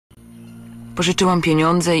Pożyczyłam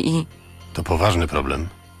pieniądze i... To poważny problem.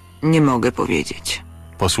 nie mogę powiedzieć.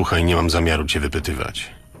 Posłuchaj, nie mam zamiaru cię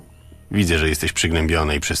wypytywać. Widzę, że jesteś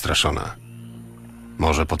przygnębiona i przestraszona.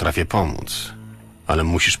 Może potrafię pomóc, ale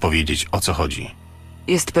musisz powiedzieć, o co chodzi.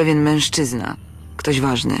 Jest pewien mężczyzna. Ktoś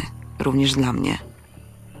ważny. Również dla mnie.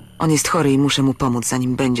 On jest chory i muszę mu pomóc,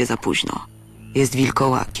 zanim będzie za późno. Jest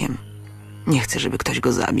wilkołakiem. Nie chcę, żeby ktoś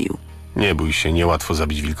go zabił. Nie bój się, niełatwo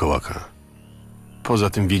zabić wilkołaka. Poza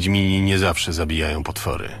tym wiedźmini nie zawsze zabijają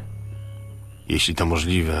potwory. Jeśli to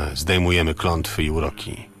możliwe, zdejmujemy klątwy i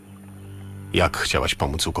uroki. Jak chciałaś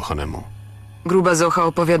pomóc ukochanemu? Gruba Zocha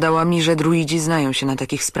opowiadała mi, że druidzi znają się na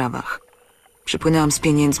takich sprawach. Przypłynęłam z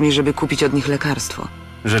pieniędzmi, żeby kupić od nich lekarstwo.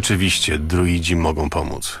 Rzeczywiście, druidzi mogą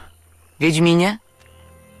pomóc. Wiedźminie?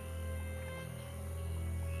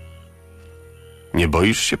 Nie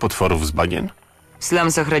boisz się potworów z bagien? W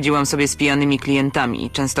slumsach radziłam sobie z pijanymi klientami.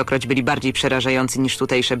 Częstokroć byli bardziej przerażający niż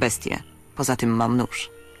tutejsze bestie. Poza tym mam nóż.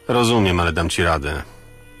 Rozumiem, ale dam ci radę.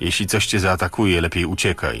 Jeśli coś cię zaatakuje, lepiej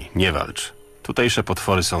uciekaj, nie walcz. Tutejsze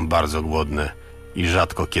potwory są bardzo głodne i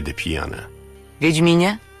rzadko kiedy pijane.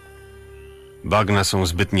 Wiedźminie? Bagna są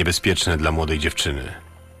zbyt niebezpieczne dla młodej dziewczyny.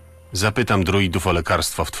 Zapytam druidów o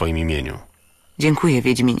lekarstwo w twoim imieniu. Dziękuję,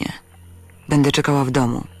 Wiedźminie. Będę czekała w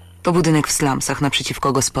domu. To budynek w slumsach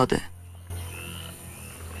naprzeciwko gospody.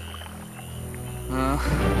 Ach.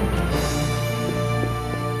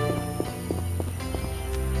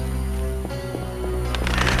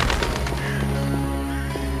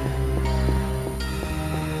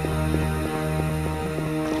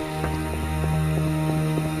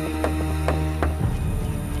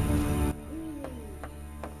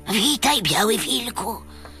 Witaj, Biały Wilku.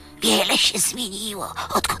 Wiele się zmieniło,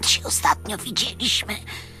 odkąd się ostatnio widzieliśmy.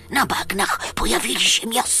 Na bagnach pojawili się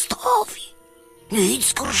miastowi.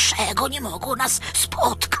 Nic gorszego nie mogło nas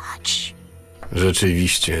spotkać.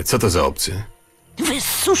 Rzeczywiście, co to za obcy?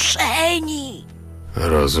 Wysuszeni.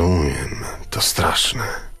 Rozumiem, to straszne.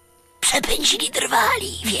 Przepędzili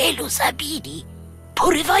drwali, wielu zabili.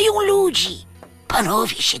 Porywają ludzi.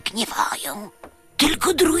 Panowie się gniewają.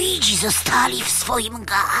 Tylko druidzi zostali w swoim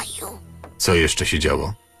gaju. Co jeszcze się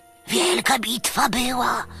działo? Wielka bitwa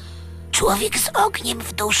była. Człowiek z ogniem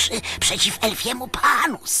w duszy przeciw elfiemu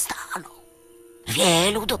panu stanął.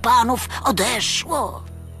 Wielu do panów odeszło.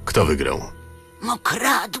 Kto wygrał?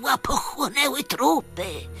 Mokradła pochłonęły trupy.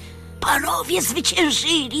 Panowie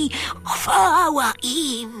zwyciężyli. Chwała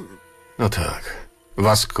im. No tak.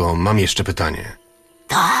 Vasco, mam jeszcze pytanie.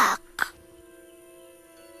 Tak.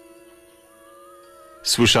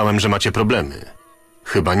 Słyszałem, że macie problemy.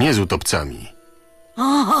 Chyba nie z utopcami.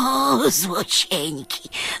 O, złocieńki.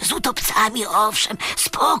 Z utopcami owszem,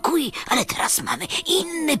 spokój, ale teraz mamy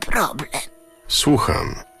inny problem.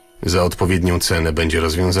 Słucham. Za odpowiednią cenę będzie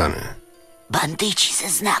rozwiązany. Bandyci ze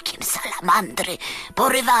znakiem salamandry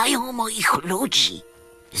porywają moich ludzi.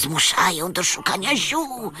 Zmuszają do szukania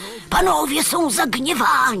ziół. Panowie są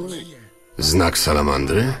zagniewani. Znak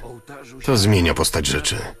salamandry? To zmienia postać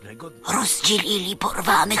rzeczy. Rozdzielili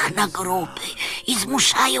porwanych na grupy i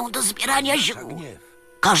zmuszają do zbierania ziół.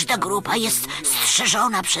 Każda grupa jest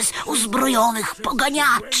strzeżona przez uzbrojonych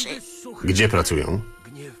poganiaczy. Gdzie pracują?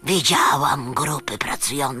 Widziałam grupy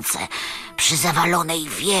pracujące przy zawalonej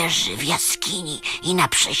wieży w jaskini i na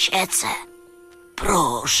przesiece.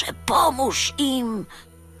 Proszę, pomóż im.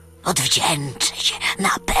 Odwdzięczę się,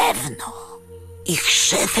 na pewno. Ich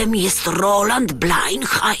szefem jest Roland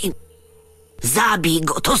Bleinheim. Zabij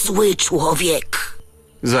go, to zły człowiek.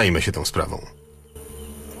 Zajmę się tą sprawą.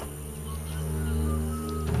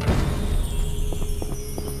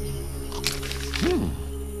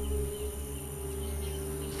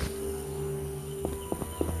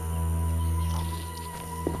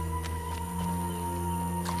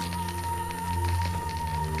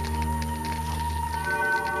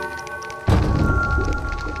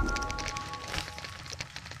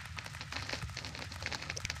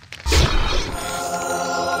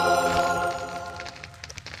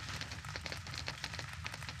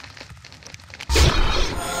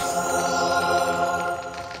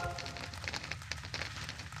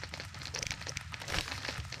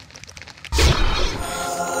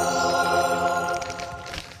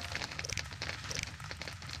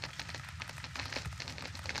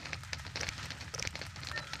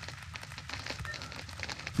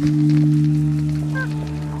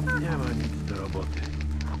 Nie ma nic do roboty.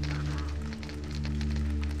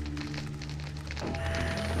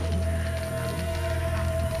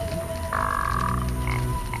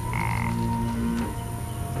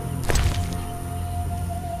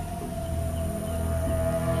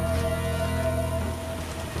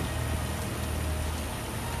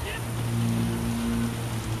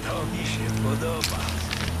 Mi się podoba.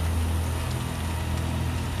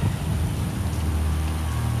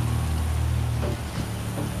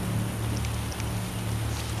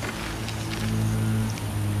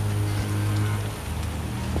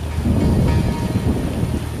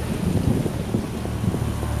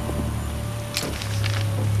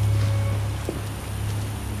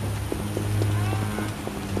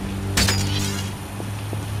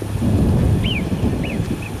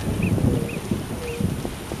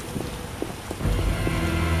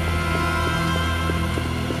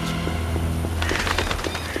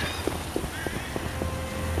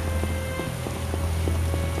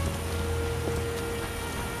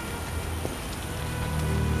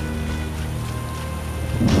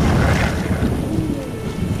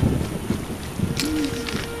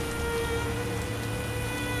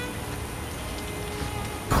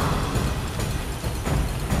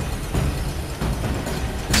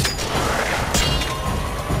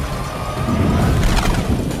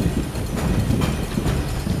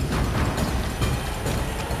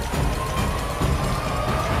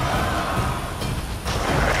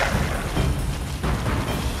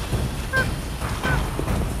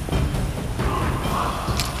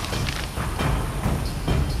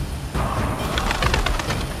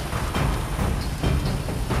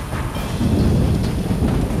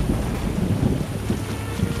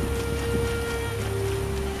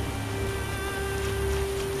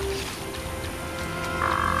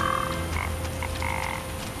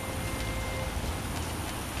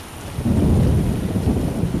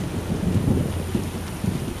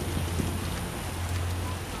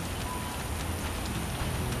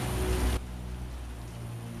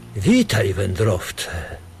 Witaj, wędrowcze.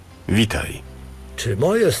 Witaj. Czy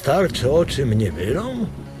moje starcze oczy mnie mylą?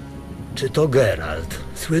 Czy to Geralt,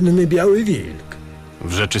 słynny biały wilk?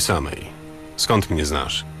 W rzeczy samej. Skąd mnie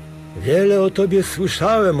znasz? Wiele o tobie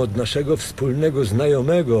słyszałem od naszego wspólnego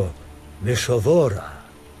znajomego, myszowora.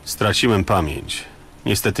 Straciłem pamięć.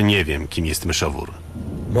 Niestety nie wiem, kim jest myszowór.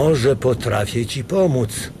 Może potrafię ci pomóc,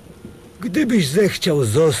 gdybyś zechciał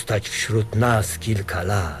zostać wśród nas kilka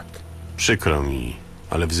lat. Przykro mi,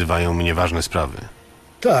 ale wzywają mnie ważne sprawy.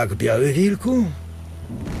 Tak, biały wilku?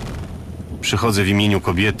 Przychodzę w imieniu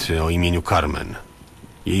kobiety o imieniu Carmen.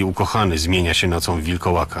 Jej ukochany zmienia się nocą w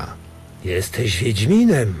wilkołaka. Jesteś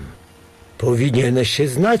wiedźminem. Powinieneś się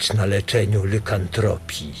znać na leczeniu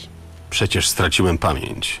lykantropii. Przecież straciłem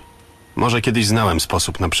pamięć. Może kiedyś znałem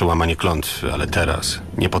sposób na przełamanie klątwy, ale teraz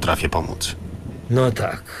nie potrafię pomóc. No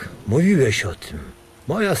tak, mówiłeś o tym.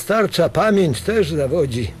 Moja starsza pamięć też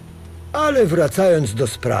zawodzi. Ale wracając do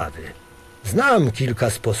sprawy. Znam kilka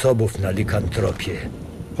sposobów na likantropię,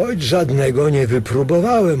 choć żadnego nie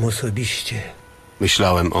wypróbowałem osobiście.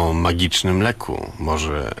 Myślałem o magicznym leku,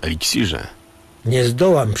 może eliksirze. Nie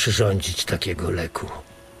zdołam przyrządzić takiego leku.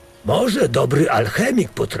 Może dobry alchemik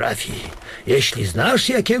potrafi. Jeśli znasz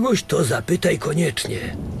jakiegoś, to zapytaj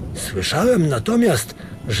koniecznie. Słyszałem natomiast,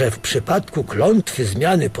 że w przypadku klątwy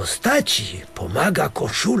zmiany postaci pomaga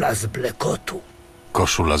koszula z blekotu.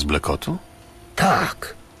 Koszula z blekotu?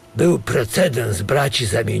 Tak, był precedens braci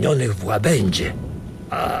zamienionych w łabędzie.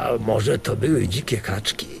 A może to były dzikie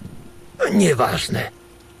kaczki? No, nieważne.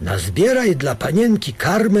 Nazbieraj dla panienki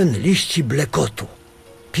Carmen liści blekotu.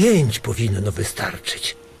 5 powinno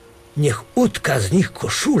wystarczyć. Niech utka z nich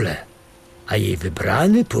koszulę, a jej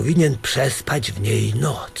wybrany powinien przespać w niej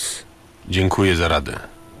noc. Dziękuję za radę.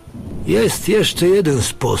 Jest jeszcze jeden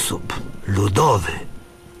sposób, ludowy.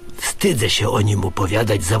 Wstydzę się o nim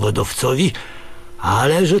opowiadać zawodowcowi,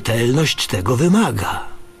 ale rzetelność tego wymaga.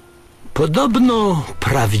 Podobno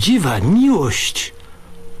prawdziwa miłość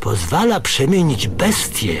pozwala przemienić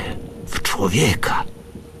bestię w człowieka.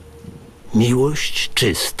 Miłość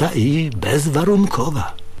czysta i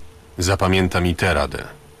bezwarunkowa. Zapamiętam i tę radę.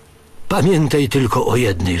 Pamiętaj tylko o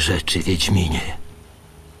jednej rzeczy, Wiedźminie.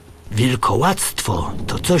 Wilkołactwo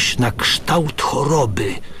to coś na kształt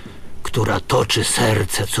choroby, która toczy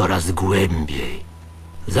serce coraz głębiej.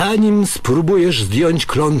 Zanim spróbujesz zdjąć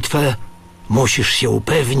klątwę, musisz się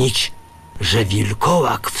upewnić, że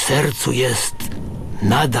wilkołak w sercu jest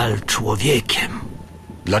nadal człowiekiem.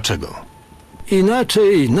 Dlaczego?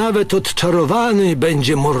 Inaczej nawet odczarowany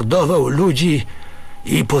będzie mordował ludzi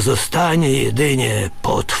i pozostanie jedynie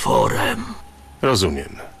potworem.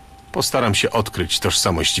 Rozumiem. Postaram się odkryć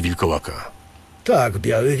tożsamość wilkołaka. Tak,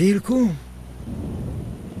 biały wilku?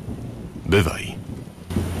 Bywaj.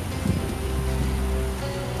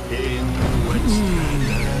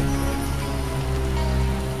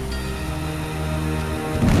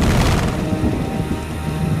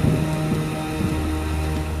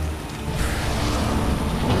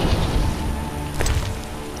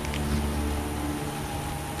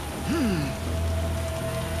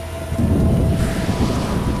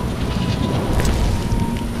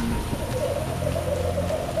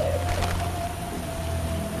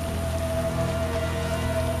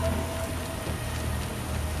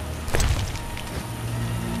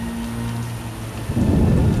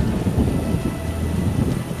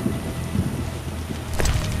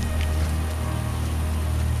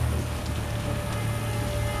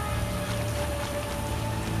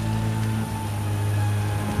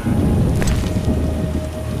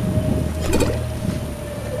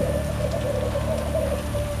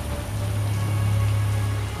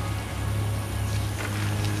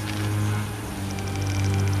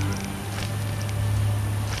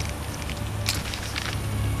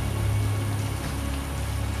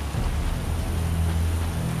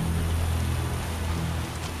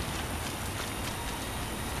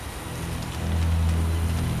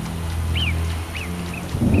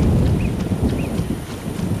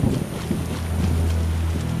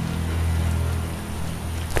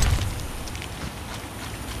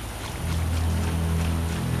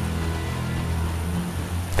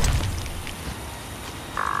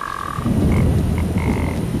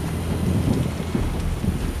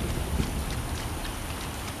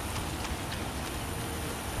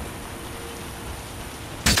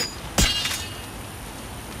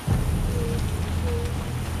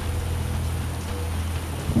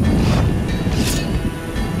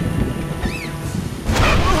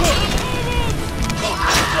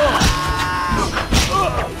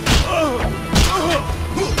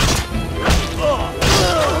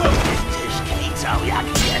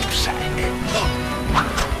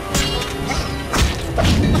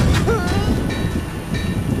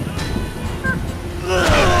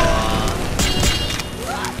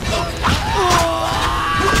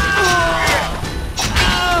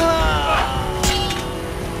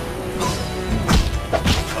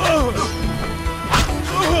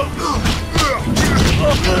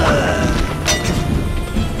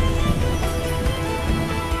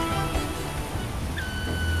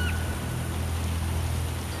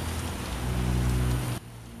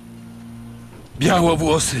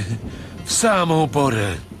 Białowłosy, w samą porę.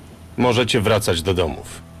 Możecie wracać do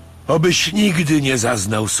domów. Obyś nigdy nie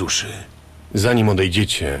zaznał suszy. Zanim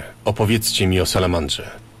odejdziecie, opowiedzcie mi o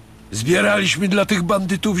Salamandrze. Zbieraliśmy dla tych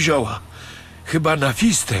bandytów zioła. Chyba na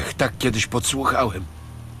fistech, tak kiedyś podsłuchałem.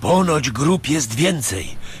 Ponoć grup jest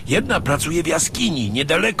więcej. Jedna pracuje w jaskini,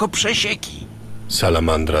 niedaleko przesieki.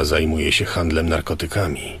 Salamandra zajmuje się handlem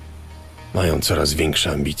narkotykami. Mają coraz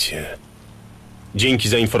większe ambicje. Dzięki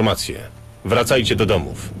za informację. Wracajcie do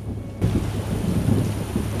domów.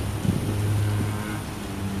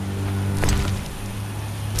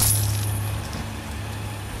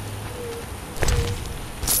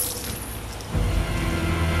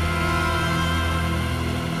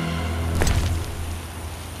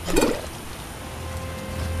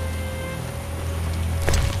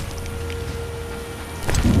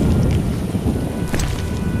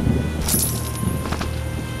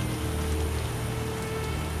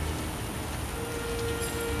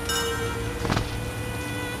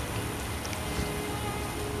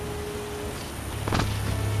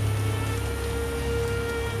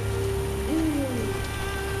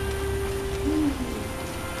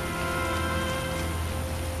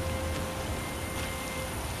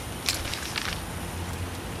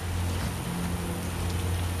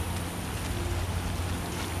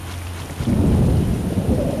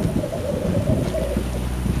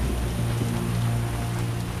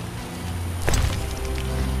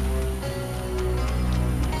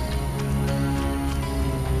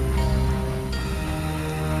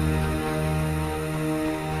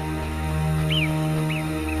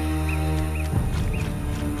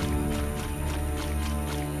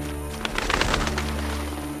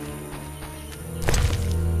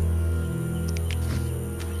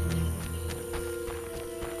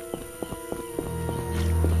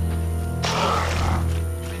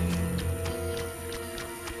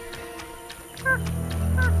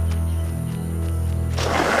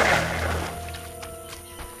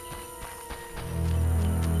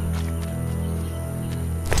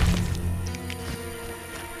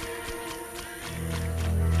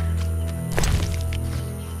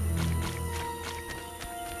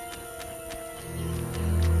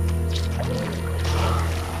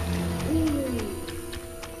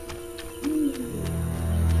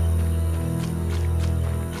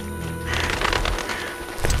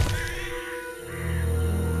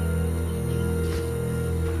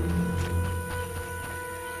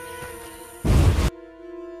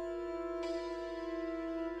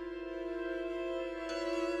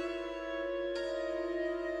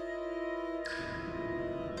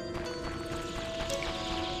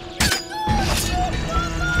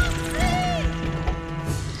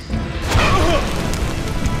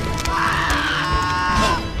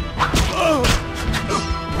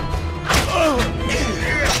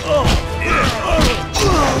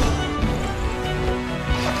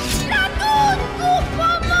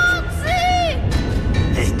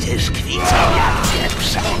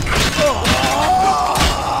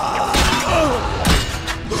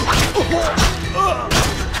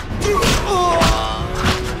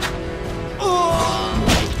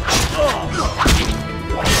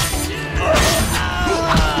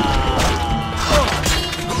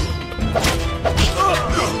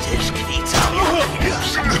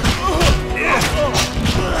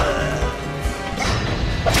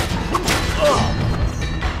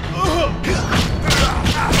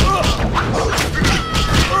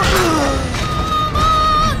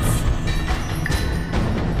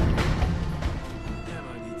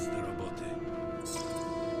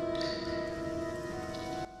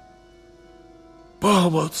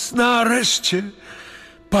 Pomoc, nareszcie.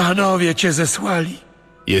 Panowie cię zesłali.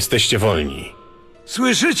 Jesteście wolni.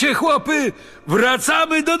 Słyszycie, chłopy?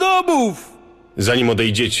 Wracamy do domów! Zanim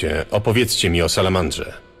odejdziecie, opowiedzcie mi o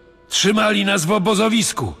Salamandrze. Trzymali nas w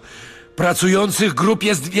obozowisku. Pracujących grup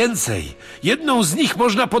jest więcej. Jedną z nich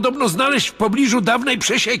można podobno znaleźć w pobliżu dawnej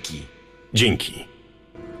przesieki. Dzięki.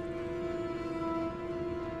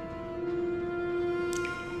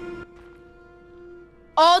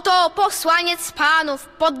 Oto posłaniec panów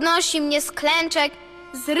podnosi mnie z klęczek,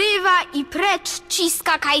 zrywa i precz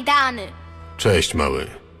ciska kajdany. Cześć, mały.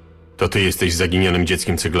 To ty jesteś zaginionym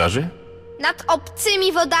dzieckiem ceglarzy? Nad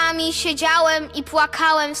obcymi wodami siedziałem i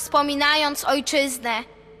płakałem, wspominając ojczyznę.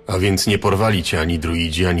 A więc nie porwali cię ani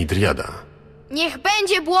druidzi, ani driada. Niech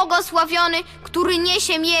będzie błogosławiony, który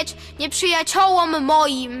niesie miecz nieprzyjaciołom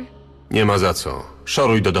moim. Nie ma za co.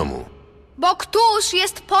 Szoruj do domu. Bo któż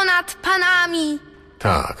jest ponad panami?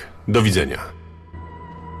 Tak, do widzenia.